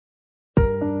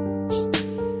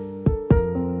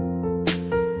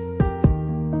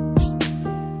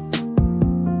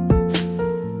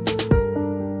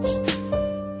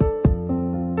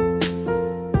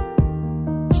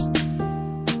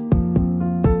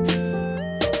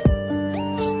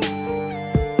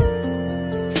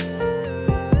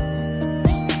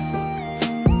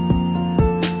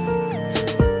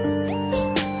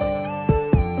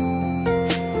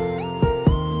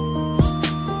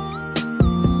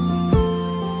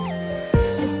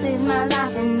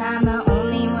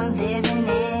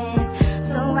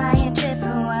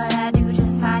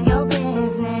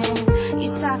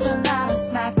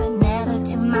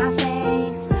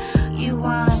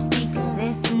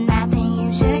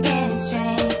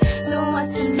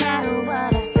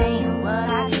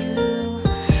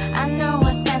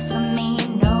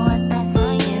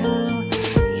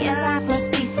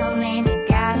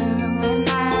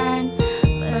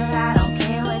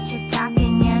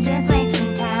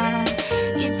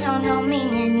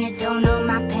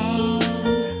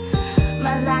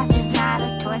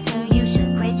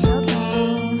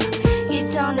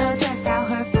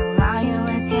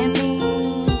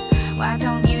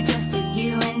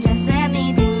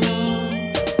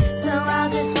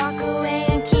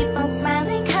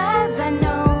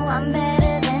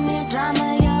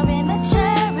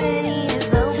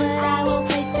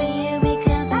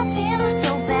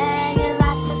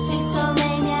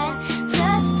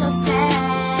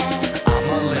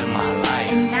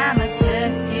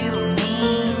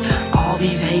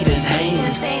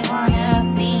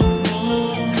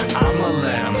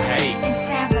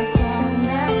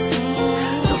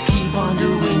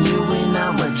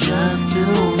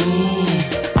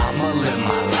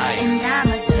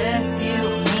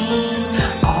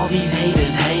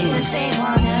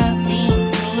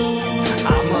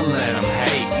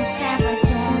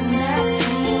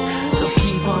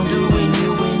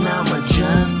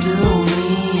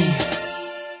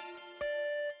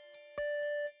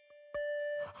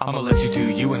I'ma let you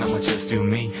do you and I'ma just do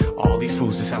me. All these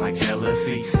fools that sound like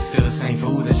jealousy. Still the same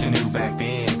fool that you knew back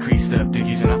then. Creased up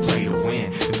dickies and I play to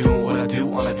win. Doing what I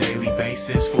do on a daily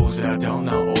basis. Fools that I don't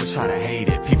know always try to hate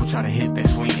it. People try to hit that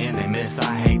swing and they miss.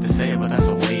 I hate to say it, but that's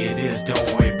the way it is.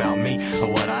 Don't worry about me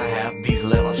or what I have. These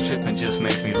levels tripping just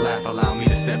makes me laugh. Allow me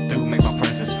to step through, make my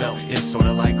presence felt. It's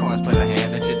sorta like cards, play the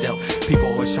hand that you dealt. People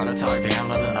always try to talk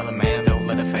down on another man. Don't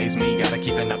let it faze me. Gotta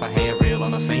keep an upper hand real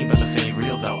on the scene, but the scene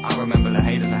real though. I remember the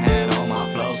haters I had on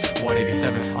my flows.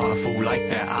 187 on a fool like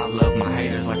that. I love my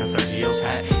haters like a Sergio's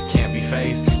hat. Can't be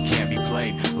phased, can't be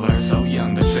played. Learn so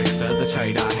young the tricks of the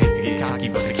trade. I hate to get cocky,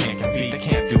 but they can't compete. They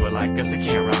can't do it like us, they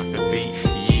can't rock the beat.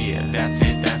 Yeah, that's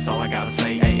it, that's all I gotta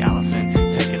say. Hey Allison,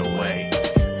 take it away.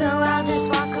 So I'll just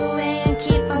walk away and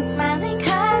keep on smiling,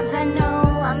 'cause I know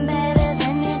I'm better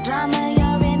than your drama.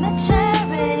 Your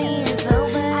immaturity is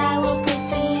over. I will pray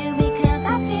for you because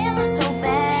I feel so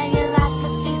bad. Your life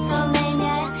is so lame,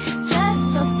 yeah, it's just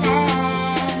so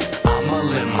sad. I'ma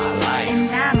live my life And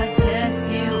I'ma just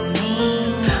do me.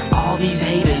 All these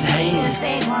haters hating, 'Cause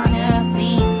they wanna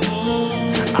be me.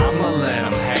 I'ma let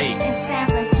them hate. It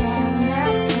sounds like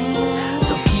jealousy.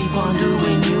 so keep on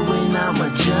doing you and I'ma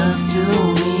just do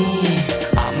me.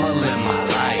 I'ma live my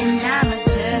life. And I'ma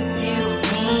just do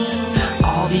me.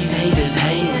 All these haters 'Cause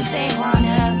hating, they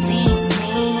wanna be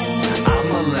me.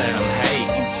 I'ma let them hate.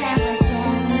 It sounds like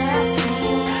jealousy.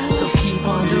 so keep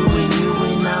on doing you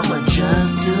and I'ma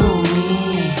just do me.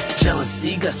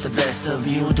 Jealousy got the best of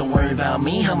you. Don't worry about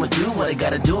me, I'ma do what I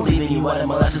gotta do. Leaving you out of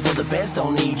my life for the best.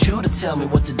 Don't need you to tell me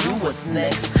what to do, what's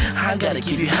next. I gotta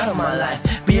keep you out of my life.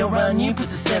 Be around you, put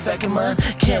the setback in mind.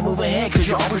 Can't move ahead, 'cause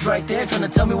you're always right there trying to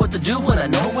tell me what to do when I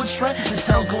know what's right. This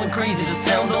sound's going crazy, the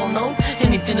sound don't know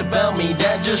anything about me,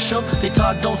 that just show. They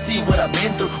talk, don't see what I've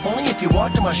been through. Only if you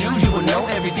walked in my shoes, you would know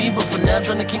everything. But for now,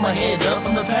 trying to keep my head up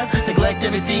from the past. Neglect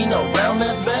everything around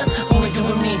that's bad. Only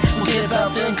doing me, forget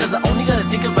about them, 'cause I only gotta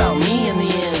think about me in the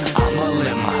end.